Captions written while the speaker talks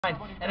And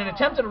an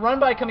attempted run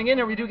by coming in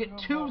here, we do get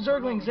 2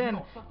 Zerglings in,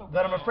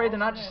 but I'm afraid they're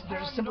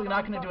just simply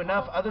not going to do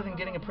enough other than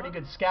getting a pretty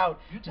good scout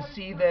to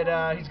see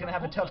that he's going to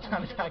have a tough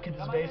time attacking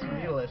this base with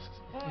Mutalisks.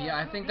 Yeah,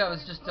 I think that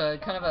was just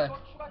kind of a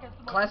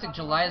classic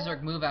July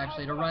Zerg move,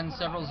 actually, to run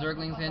several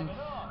Zerglings in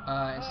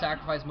and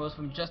sacrifice most of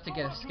them just to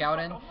get a scout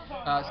in.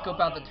 Scope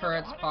out the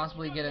turrets,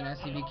 possibly get an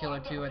SCV kill or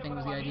 2, I think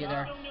was the idea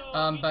there.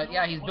 But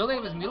yeah, he's building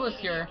up his Mutalisk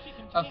here.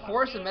 A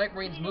force of Medic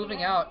Marines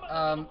moving out.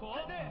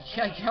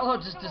 Yeah,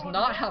 YellOw just does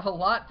not have a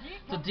lot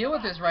to deal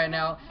with this right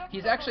now.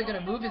 He's actually going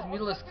to move his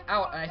Mutalisks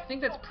out, and I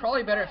think that's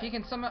probably better if he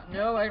can somehow...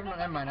 No,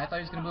 never mind. I thought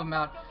he was going to move them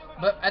out.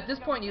 But at this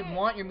point, you'd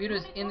want your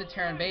Mutalisks in the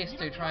Terran base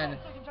to try and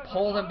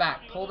pull them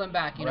back.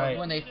 You know,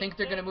 when they think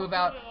they're going to move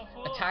out,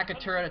 attack a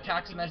turret,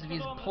 attack some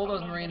SCVs, pull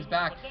those Marines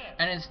back.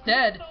 And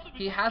instead,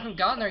 he hasn't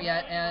gotten there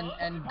yet,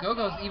 and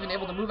go.go's even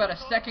able to move out a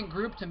second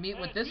group to meet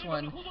with this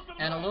one.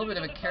 And a little bit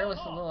of a careless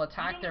little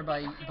attack there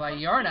by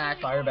YellOw.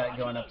 Firebat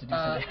going up to do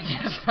some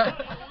yes,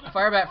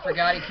 Firebat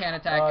forgot he can't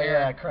attack air.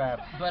 Yeah, crap.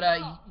 But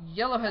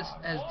YellOw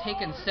has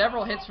taken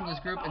several hits from this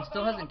group and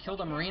still hasn't killed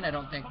a Marine, I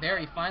don't think. There,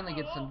 he finally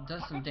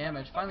does some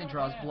damage, finally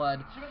draws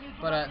blood.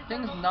 But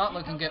things not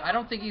looking good. I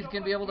don't think he's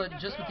going to be able to,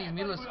 just with these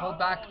Mutalisks, hold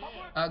back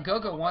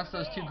go.go once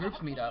those 2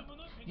 groups meet up.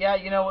 Yeah,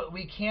 you know,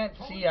 we can't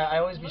see, I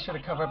always be sure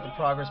to cover up the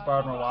progress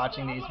bar when we're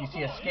watching these. We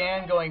see a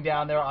scan going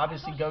down there,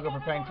 obviously go.go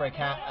preparing for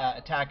a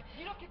attack.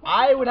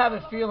 I would have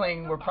a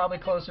feeling we're probably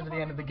closer to the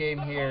end of the game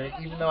here,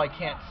 even though I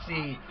can't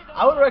see.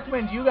 I would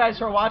recommend you guys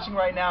who are watching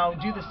right now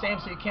do the same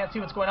so you can't see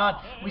what's going on.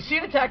 We see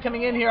an attack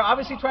coming in here,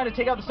 obviously trying to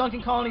take out the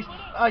sunken colonies.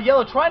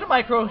 YellOw trying to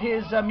micro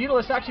his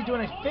Mutalisk, actually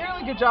doing a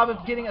fairly good job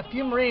of getting a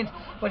few Marines,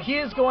 but he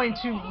is going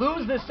to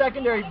lose this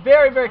secondary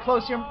very, very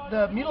close here.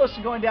 The Mutalisks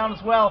are going down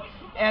as well.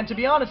 And to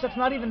be honest, that's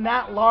not even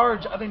that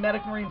large of a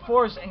Medic Marine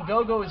force, and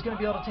go.go is going to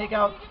be able to take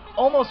out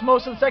almost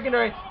most of the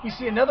secondary. We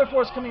see another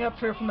force coming up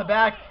here from the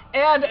back,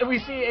 and we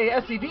see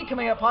a SCV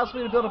coming up,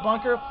 possibly to build a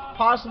bunker,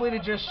 possibly to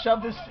just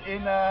shove this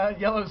in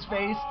YellOw's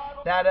face,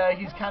 that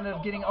he's kind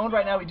of getting owned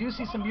right now. We do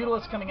see some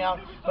Mutalisks coming out,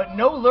 but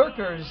no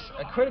Lurkers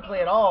critically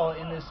at all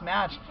in this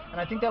match, and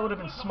I think that would have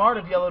been smart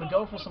of YellOw to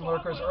go for some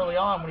Lurkers early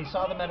on when he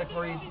saw the Medic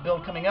Marine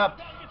build coming up.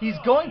 He's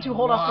going to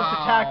hold off this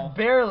attack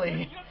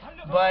barely,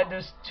 but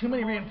there's too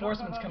many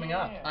reinforcements coming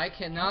up. I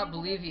cannot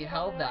believe he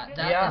held that.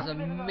 That is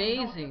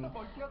amazing.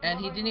 And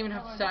he didn't even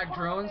have to sack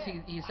drones.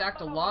 He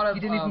sacked a lot of... He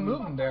didn't even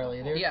move them barely.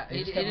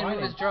 He didn't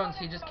move his drones.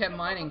 He just kept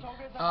mining.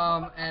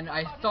 And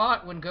I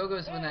thought when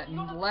when that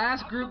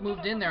last group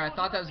moved in there, I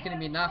thought that was going to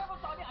be enough.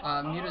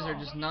 Mutas are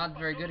just not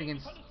very good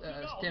against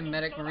stim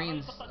Medic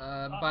Marines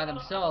by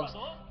themselves.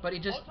 But he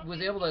just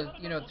was able to,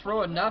 you know,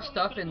 throw enough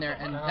stuff in there.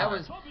 And that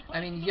was...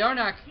 I mean,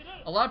 YellOw...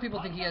 A lot of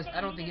people think he has, I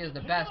don't think he has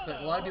the best,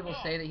 but a lot of people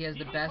say that he has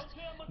the best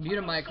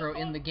Mutamicro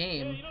in the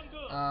game.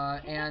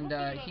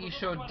 He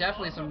showed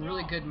definitely some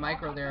really good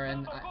micro there,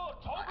 and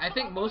I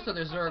think most of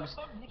the Zergs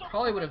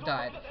probably would have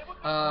died.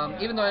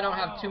 Even though I don't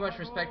have too much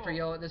respect for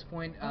YellOw at this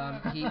point,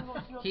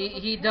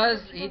 he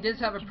does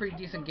have a pretty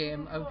decent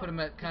game. I would put him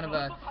at kind of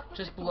a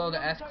just below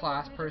the S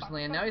class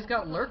personally, and now he's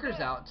got Lurkers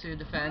out to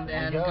defend,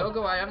 and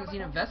go.go, I haven't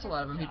seen a vessel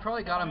out of him. He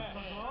probably got him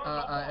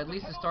at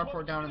least a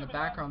starport down in the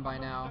background by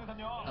now.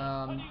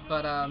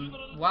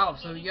 Wow,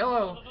 so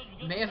YellOw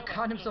may have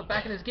gotten himself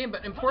back in this game,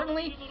 but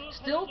importantly,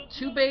 still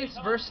 2 base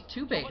versus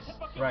 2 base.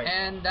 Right.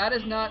 And that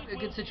is not a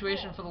good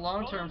situation for the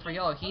long term for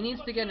YellOw. He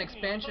needs to get an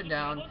expansion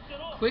down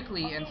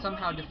quickly and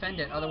somehow defend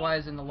it,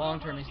 otherwise in the long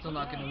term he's still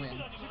not going to win.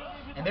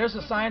 And there's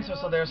a science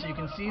vessel there, so you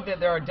can see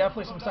that there are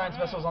definitely some science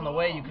vessels on the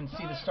way. You can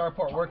see the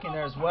starport working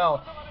there as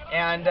well.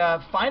 And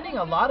finding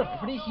a lot of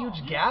pretty huge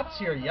gaps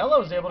here.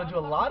 YellOw is able to do a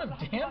lot of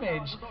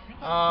damage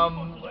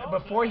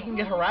before he can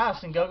get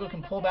harassed, and go.go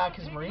can pull back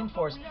his Marine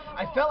force.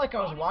 I felt like I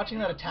was watching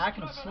that attack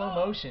in slow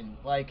motion.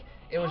 Like,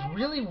 it was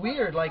really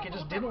weird. Like, it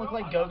just didn't look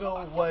like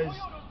go.go was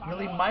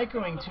really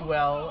microing too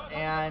well,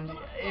 and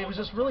it was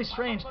just really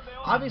strange.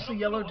 Obviously,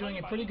 YellOw doing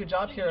a pretty good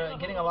job here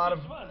getting a lot of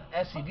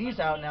SCVs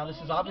out now. This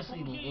is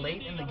obviously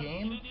late in the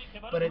game,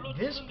 but at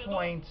this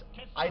point,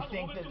 I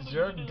think that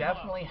Zerg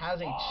definitely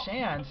has a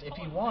chance, if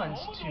he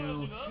wants,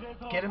 to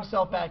get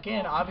himself back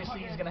in. Obviously,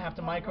 he's going to have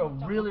to micro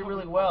really,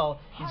 really well.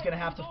 He's going to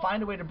have to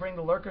find a way to bring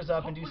the Lurkers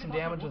up and do some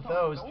damage with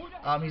those.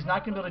 He's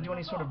not going to be able to do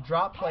any sort of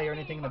drop play or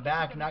anything in the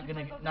back. Not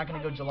going to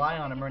go July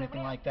on him or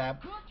anything like that.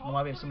 I don't know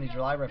why we have so many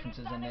July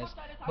references in this.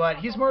 But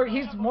he's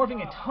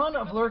morphing a ton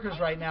of Lurkers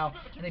right now,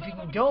 and if you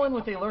can go in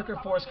with a Lurker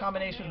force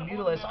combination with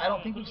Mutalisks, I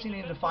don't think we've seen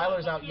any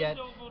Defilers out yet.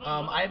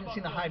 I haven't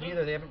seen the Hive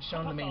either. They haven't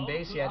shown the main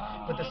base yet.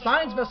 But the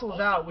Science Vessel is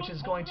out, which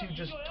is going to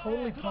just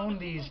totally pwn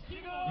these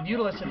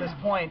Mutalisks at this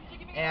point.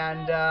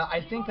 And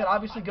I think that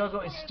obviously go.go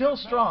is still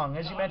strong,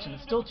 as you mentioned.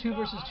 It's still 2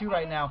 versus 2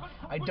 right now.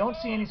 I don't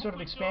see any sort of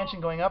expansion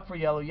going up for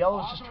YellOw.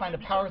 YellOw is just trying to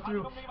power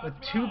through with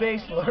 2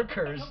 base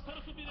Lurkers.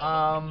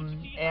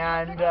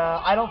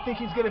 I don't think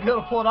he's going to be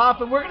able to pull it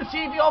off, and we're going to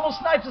see if he almost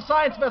snipes a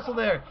science vessel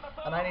there.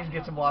 And I need to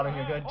get some water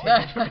here. Go ahead,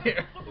 take it from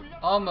here.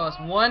 Almost.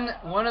 One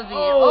of the...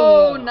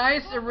 Oh,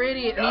 nice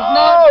irradiate. And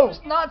No! he's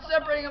not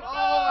separating them.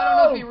 I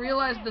don't know if he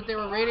realized that they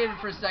were radiated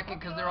for a second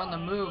because they're on the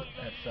move.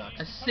 That sucks.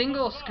 A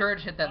single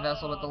Scourge hit that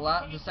vessel, but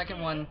the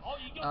second one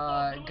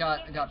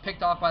got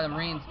picked off by the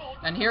Marines.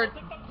 And here,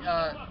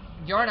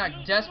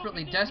 YellOw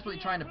desperately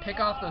trying to pick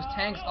off those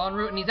tanks en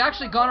route, and he's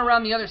actually gone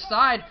around the other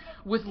side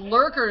with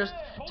lurkers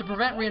to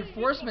prevent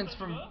reinforcements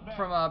from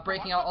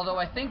breaking out. Although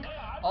I think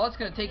all it's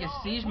going to take is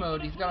siege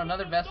mode. He's got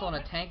another vessel and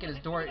a tank at his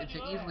door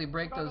to easily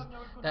break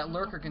that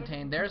lurker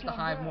contain. There's the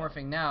hive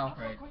morphing now.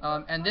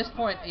 Right. And this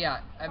point,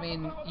 yeah, I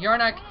mean,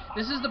 YellOw,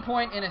 this is the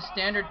point in a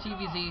standard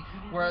TVZ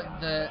where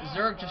the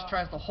Zerg just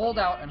tries to hold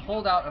out and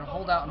hold out and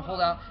hold out and hold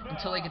out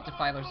until they get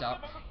defilers out.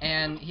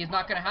 And he's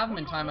not going to have them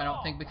in time, I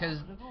don't think, because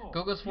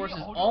Gogo's force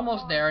is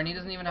almost there and he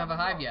doesn't even have a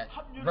hive yet.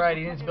 Right,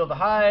 he needs to build the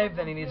hive,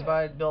 then he needs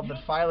to build the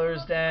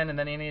defiler's den, and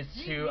then he needs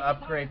to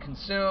upgrade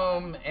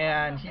consume,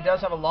 and he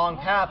does have a long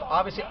path,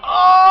 obviously.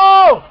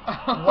 Oh!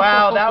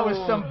 Wow, that was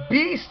some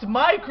beast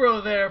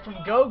micro there from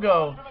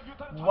go.go.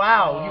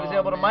 Wow, he was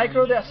able to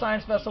micro that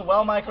science vessel,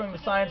 while microing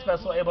the science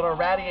vessel, able to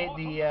irradiate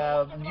the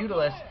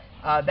Mutalisk.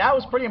 That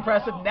was pretty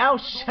impressive. Now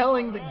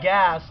shelling the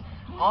gas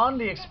on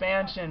the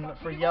expansion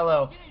for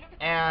YellOw,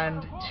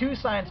 and 2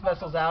 science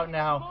vessels out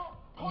now.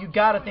 You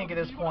got to think at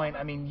this point,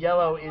 I mean,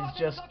 YellOw is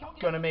just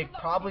going to make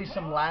probably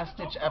some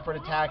last-ditch effort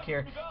attack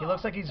here. He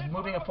looks like he's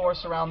moving a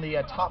force around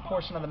the top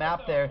portion of the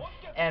map there,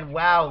 and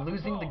wow,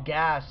 losing the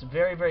gas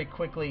very, very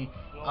quickly.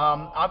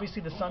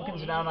 Obviously, the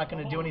Sunkens are now not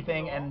going to do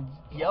anything, and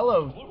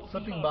YellOw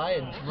slipping by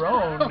a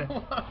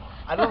drone.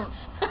 I don't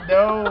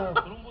know.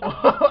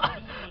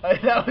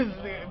 That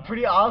was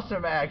pretty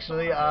awesome,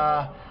 actually.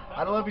 I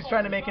don't know if he's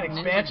trying to make an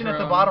expansion at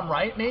the bottom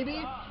right,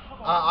 maybe?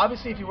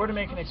 Obviously, if you were to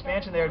make an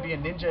expansion there, it would be a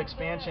ninja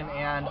expansion,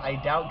 and I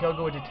doubt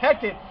go.go would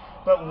detect it.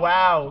 But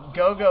wow,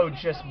 go.go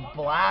just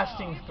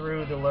blasting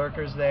through the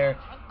lurkers there.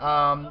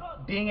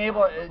 Being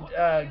able...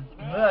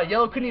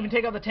 YellOw couldn't even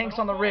take out the tanks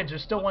on the ridge.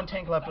 There's still 1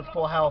 tank left with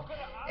full health.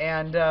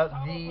 And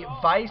the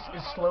Vice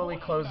is slowly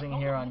closing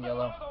here on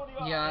YellOw.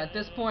 Yeah, at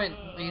this point,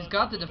 he's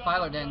got the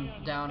Defiler Den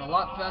down a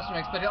lot faster than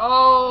expected.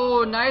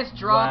 Oh, nice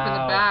drop in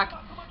the back.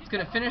 He's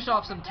going to finish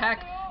off some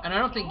tech. And I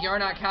don't think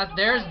YellOw has...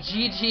 There's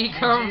GG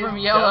coming from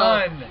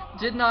YellOw. Done.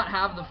 Did not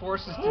have the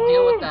forces to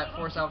deal with that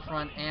force out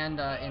front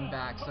and in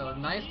back. So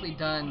nicely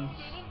done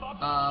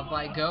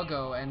by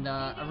go.go. And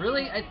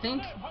really, I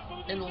think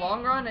in the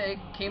long run, it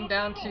came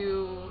down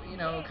to, you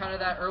know, kind of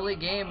that early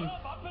game,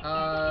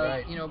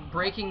 you know,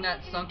 breaking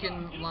that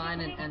sunken line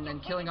and then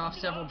killing off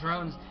several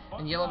drones.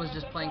 And YellOw was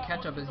just playing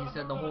catch-up, as he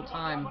said, the whole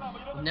time.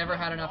 Never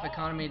had enough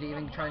economy to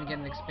even try and get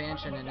an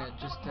expansion, and it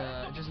just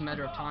a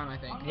matter of time, I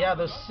think. Yeah,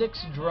 those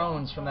 6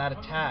 drones from that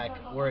attack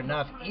were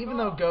enough. Even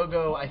though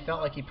go.go, I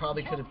felt like he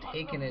probably could have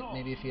taken it,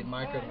 maybe if he had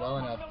microed well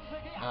enough.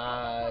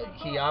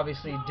 He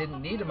obviously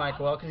didn't need to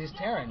micro well because he's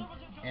Terran.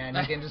 And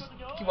he can just,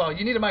 well,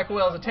 you need a micro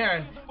well as a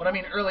Terran, but I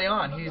mean early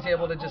on, he's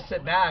able to just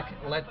sit back,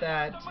 let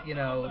that, you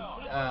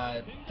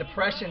know,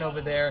 depression over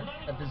there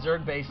at the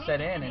Zerg base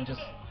set in and just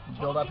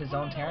build up his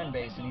own Terran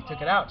base, and he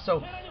took it out.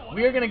 So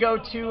we are going to go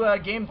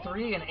to Game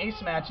 3, an ace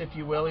match, if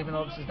you will, even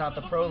though this is not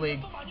the Pro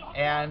League.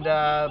 And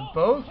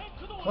both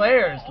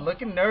players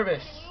looking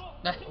nervous.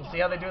 We'll see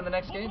how they do in the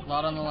next game. A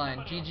lot on the line.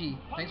 GG.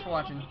 Thanks for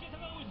watching.